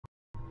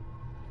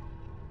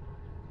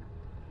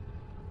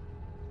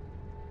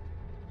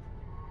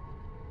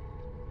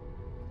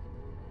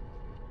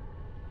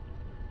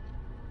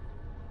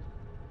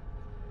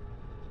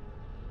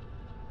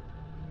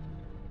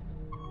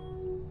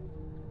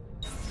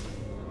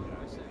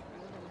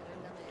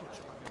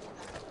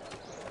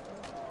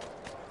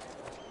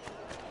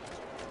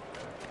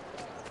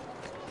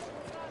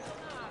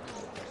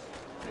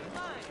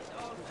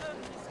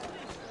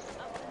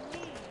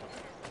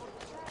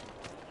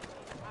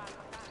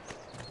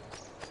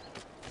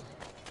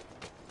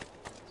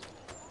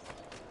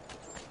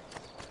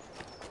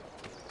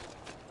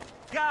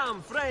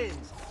Come,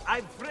 friends.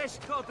 I've fresh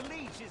caught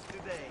leeches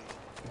today.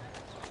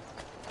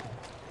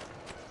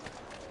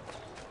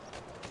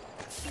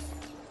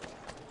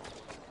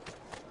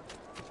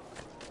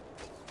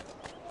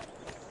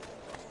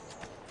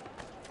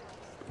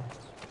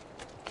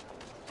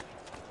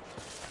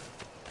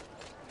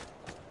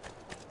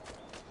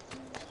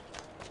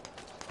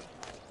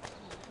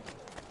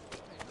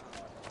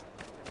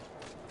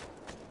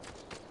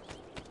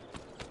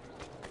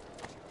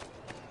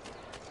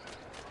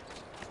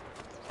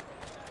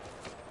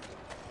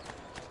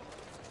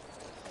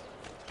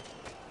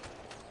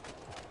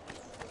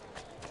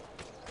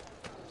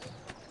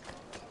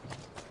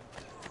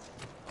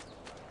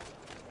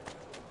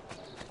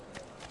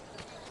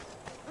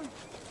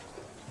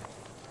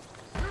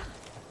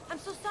 I'm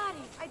so sorry.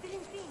 I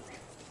didn't think.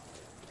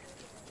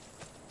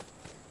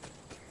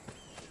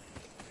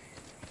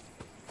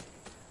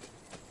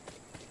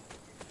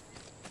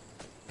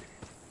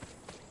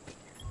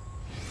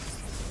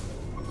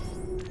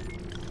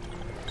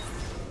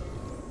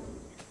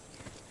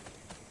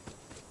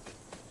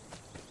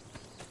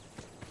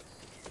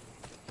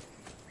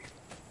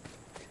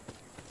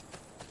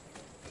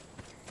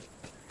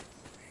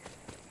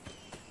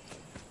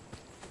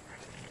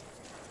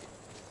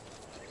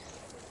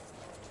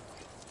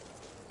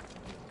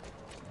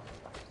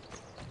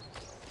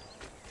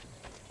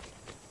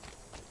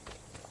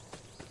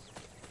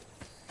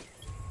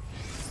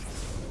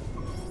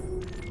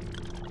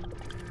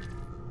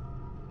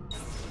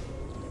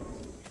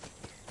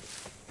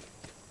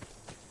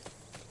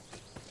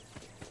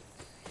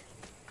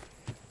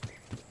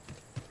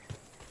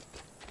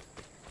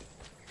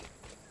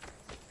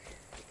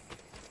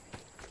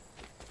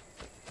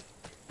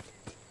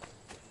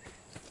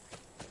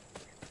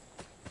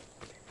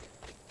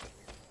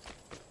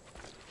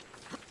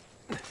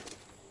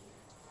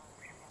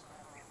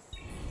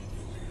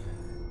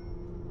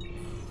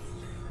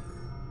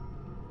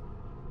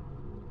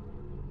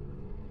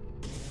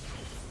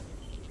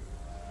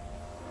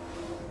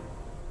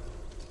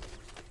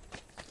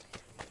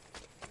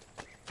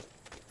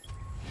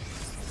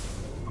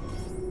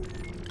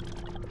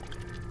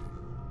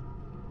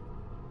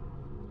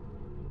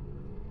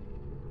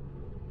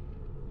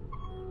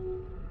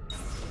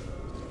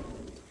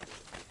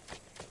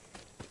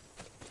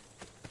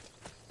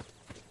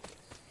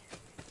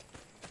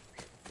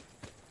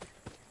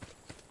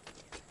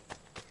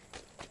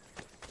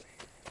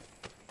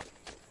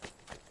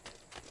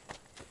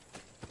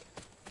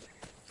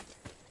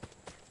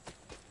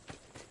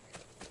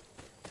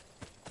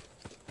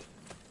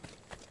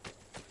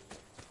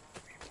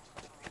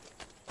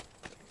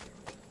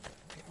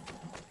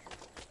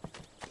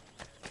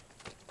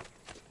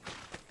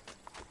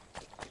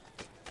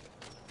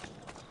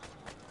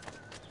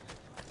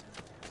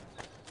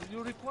 Do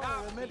you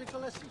require a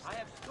medical assistant? I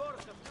have scores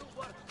of new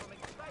work from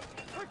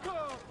exciting. Quick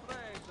off,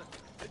 friends!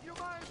 Would you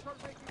mind for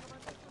making a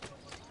medical...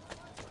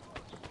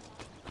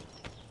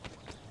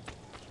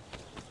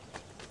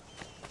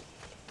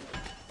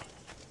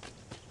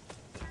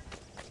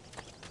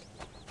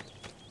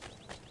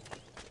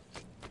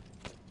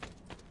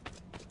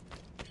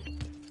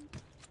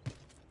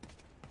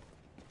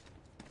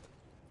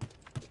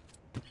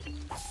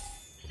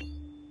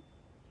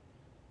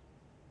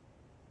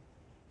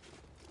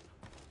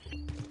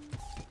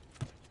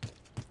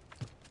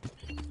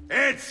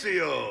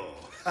 Ezio!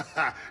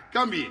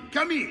 Come in,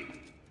 come in!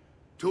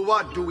 To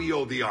what do we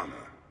owe the honor?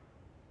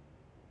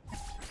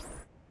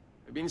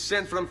 I've been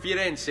sent from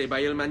Firenze by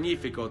Il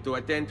Magnifico to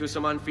attend to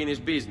some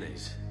unfinished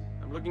business.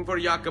 I'm looking for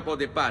Jacopo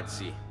de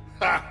Pazzi.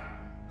 Ha!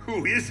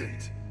 Who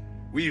isn't?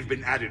 We've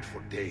been at it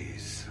for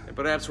days. And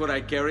perhaps what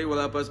I carry will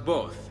help us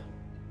both.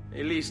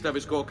 A list of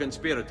his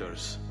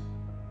co-conspirators.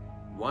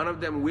 One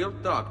of them will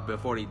talk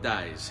before he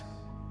dies.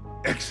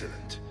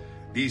 Excellent.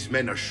 These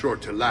men are sure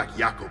to lack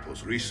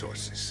Jacopo's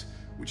resources,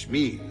 which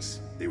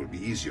means they will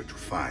be easier to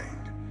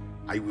find.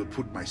 I will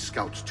put my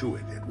scouts to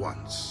it at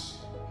once.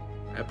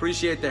 I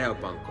appreciate the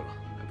help, Uncle.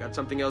 I've got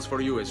something else for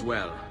you as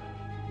well.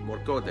 More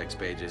codex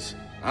pages.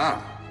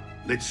 Ah,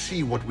 let's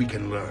see what we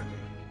can learn.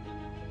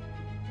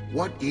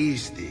 What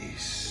is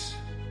this?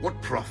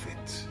 What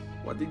profit?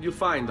 What did you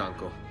find,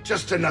 Uncle?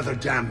 Just another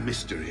damn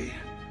mystery.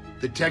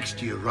 The text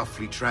here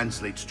roughly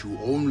translates to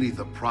only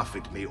the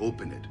prophet may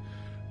open it.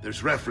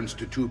 There's reference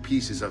to 2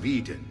 pieces of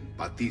Eden,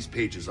 but these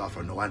pages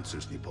offer no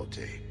answers,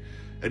 Nipote.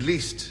 At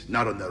least,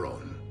 not on their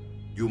own.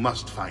 You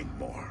must find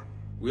more.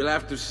 We'll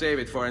have to save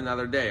it for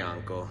another day,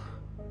 Uncle.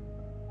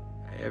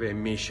 I have a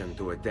mission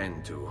to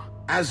attend to.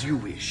 As you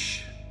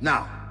wish.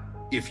 Now,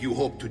 if you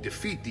hope to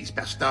defeat these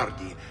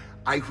bastardi,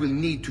 I will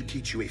need to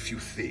teach you a few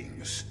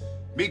things.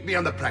 Meet me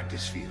on the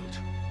practice field.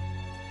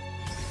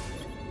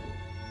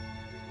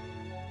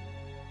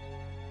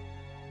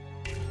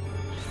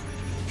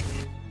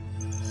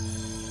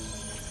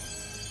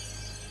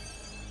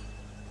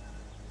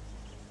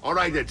 All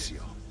right,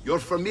 Ezio. You're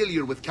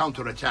familiar with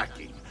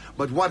counterattacking,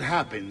 but what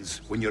happens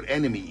when your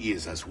enemy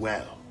is as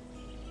well?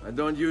 I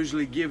don't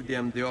usually give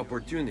them the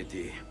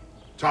opportunity.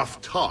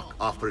 Tough talk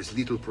offers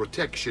little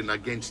protection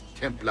against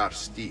Templar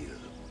steel.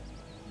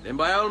 Then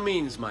by all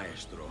means,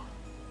 Maestro.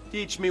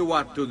 Teach me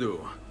what to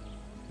do.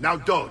 Now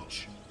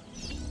dodge.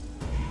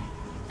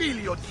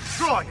 Filio di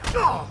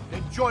Troia!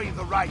 Enjoying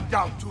the ride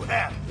down to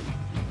hell.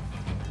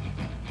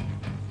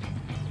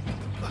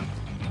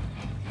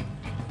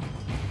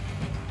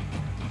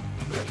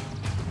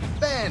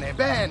 Bene,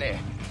 bene.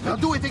 Now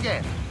do it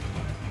again.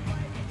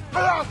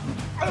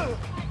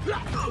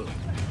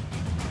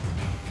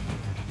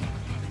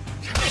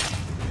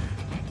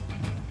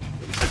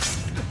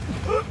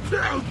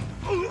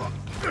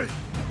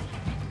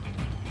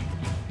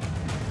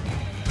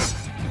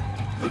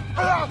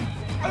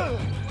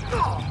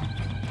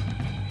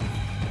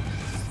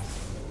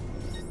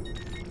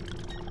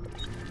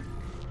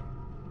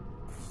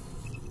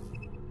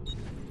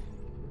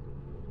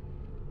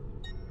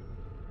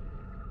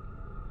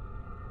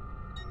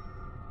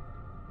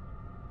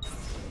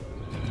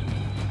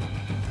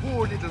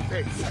 Poor little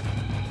face,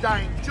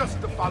 dying just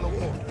to follow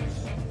orders.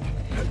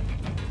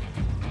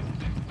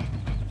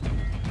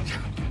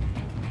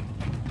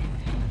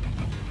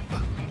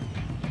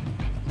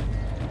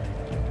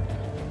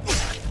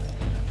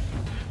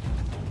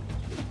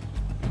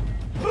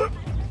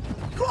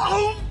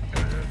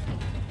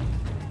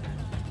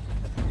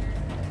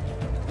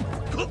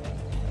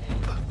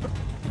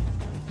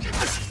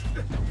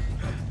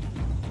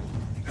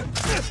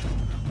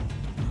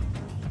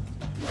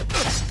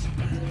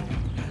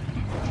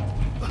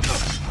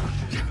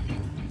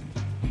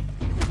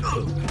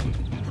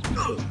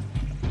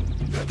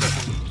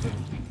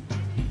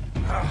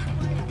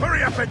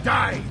 Hurry up and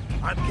die!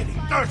 I'm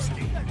getting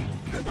thirsty!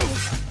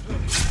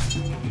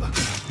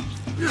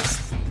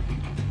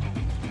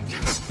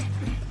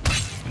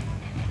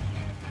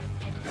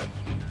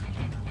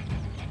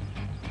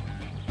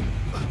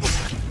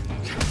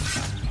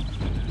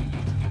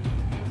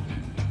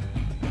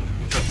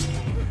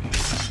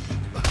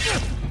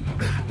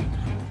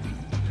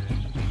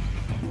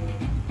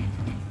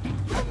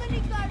 How many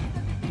guards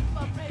does it take to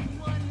apprehend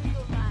one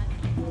little man?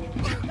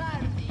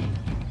 Guardi.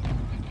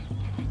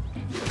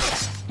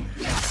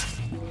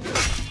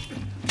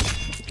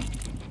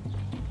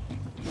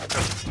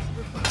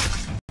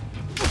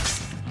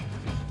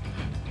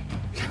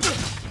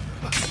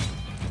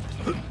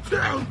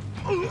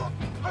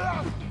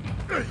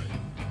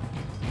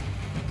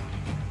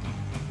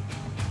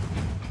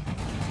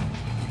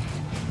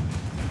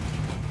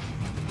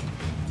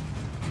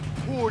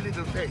 Poor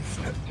little face,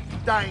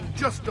 dying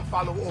just to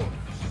follow orders.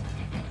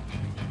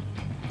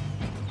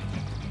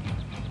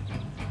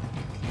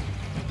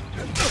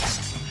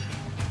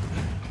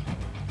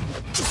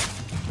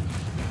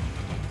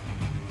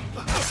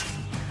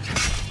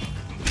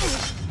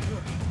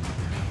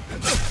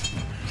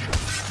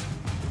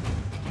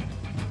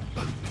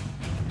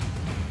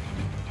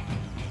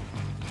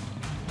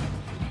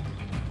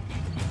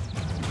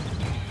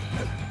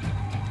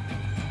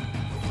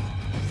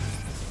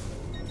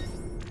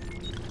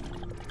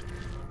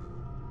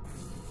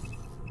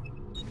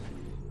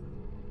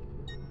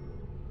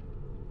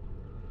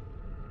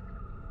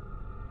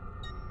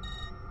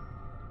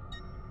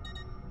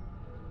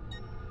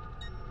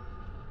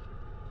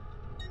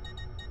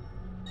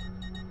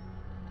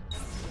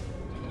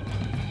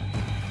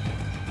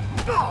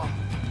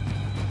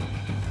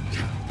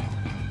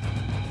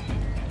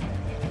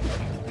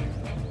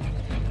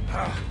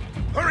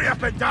 Hurry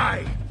up and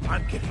die!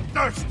 I'm getting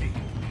thirsty!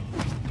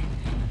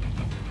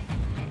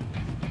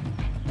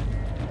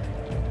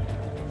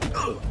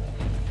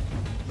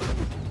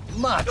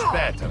 Much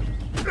better.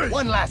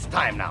 One last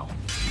time now.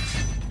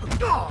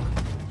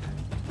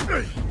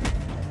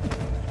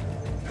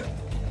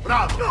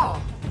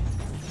 Bravo!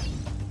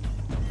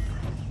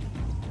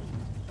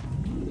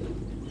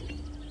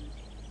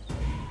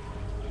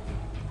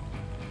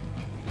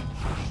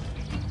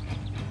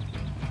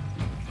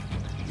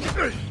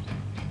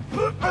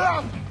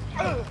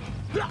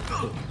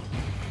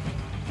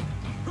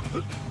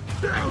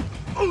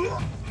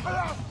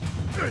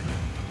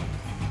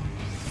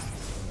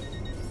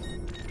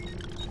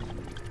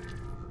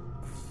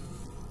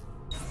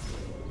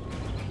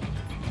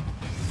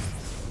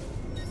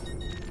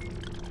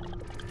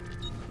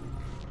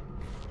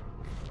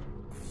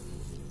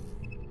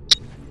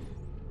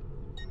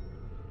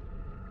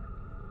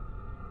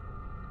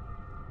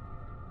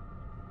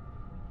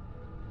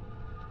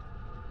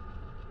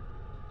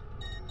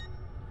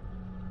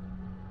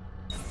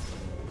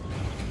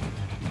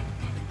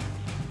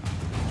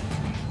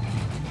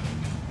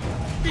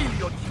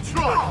 Filio di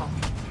Troia!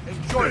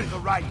 Enjoying the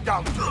ride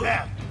down to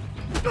hell!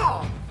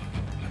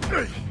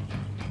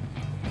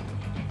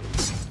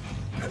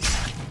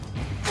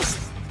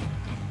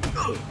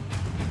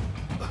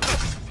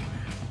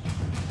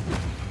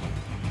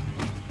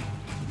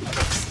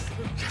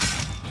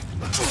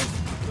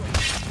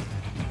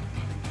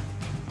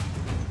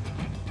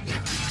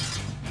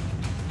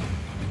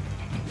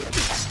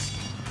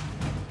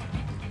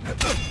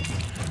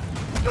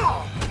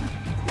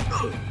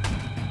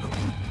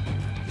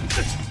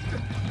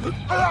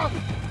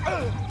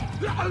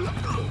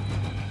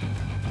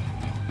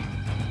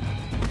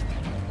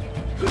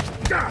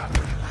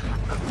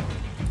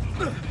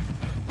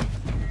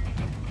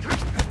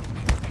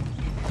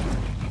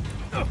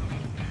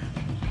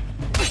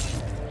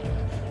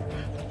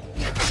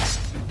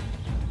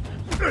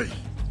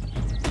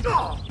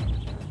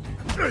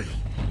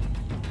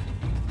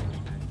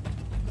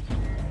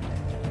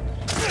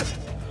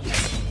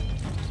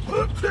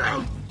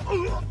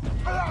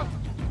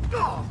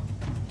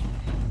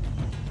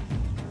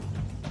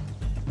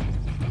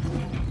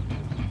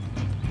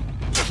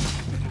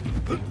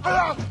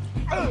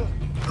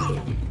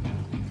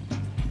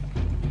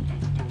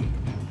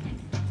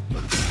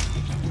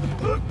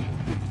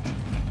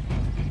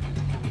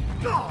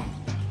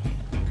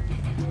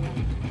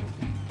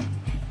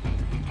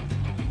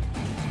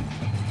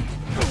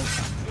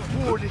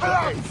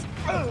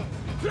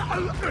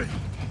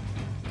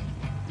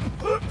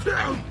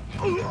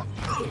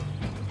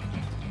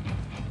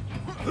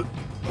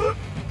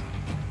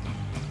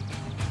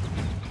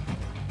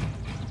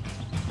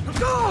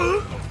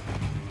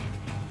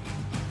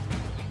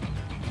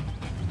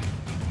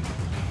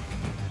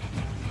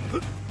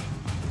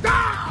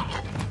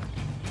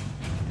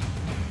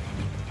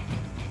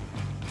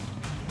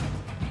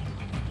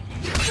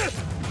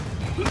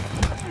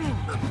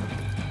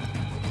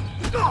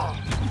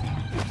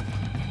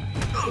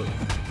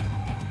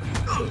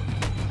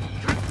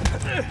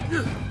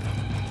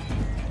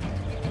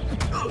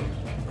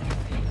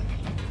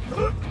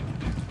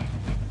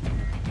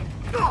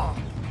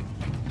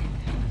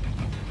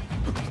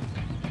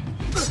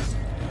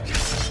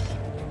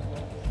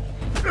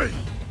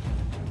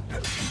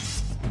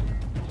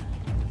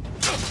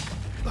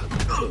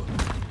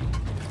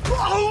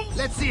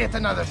 Let's see it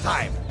another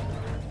time.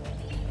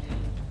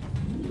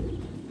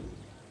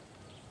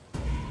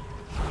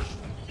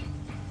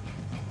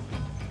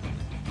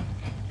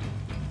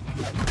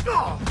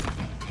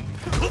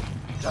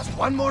 Just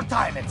one more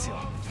time, Ezio.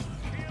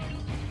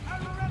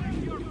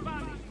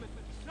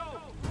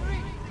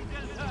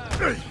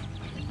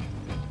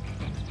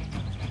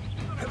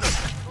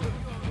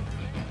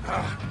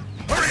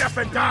 Hurry up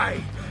and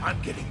die!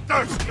 I'm getting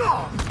thirsty!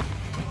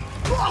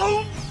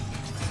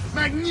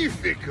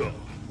 Magnifico!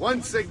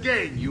 Once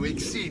again, you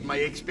exceed my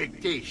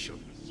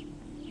expectations.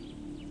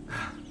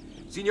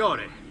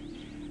 Signore,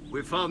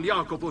 we found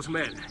Jacopo's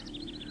men,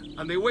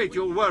 and they wait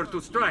your word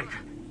to strike.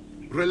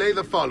 Relay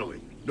the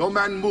following. No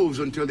man moves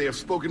until they have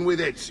spoken with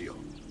Ezio.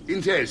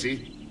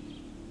 Intesi?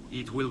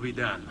 It will be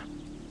done.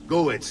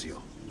 Go,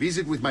 Ezio.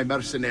 Visit with my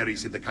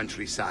mercenaries in the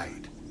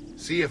countryside.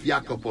 See if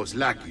Jacopo's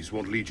lackeys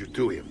won't lead you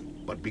to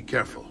him. But be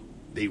careful.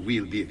 They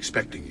will be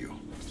expecting you.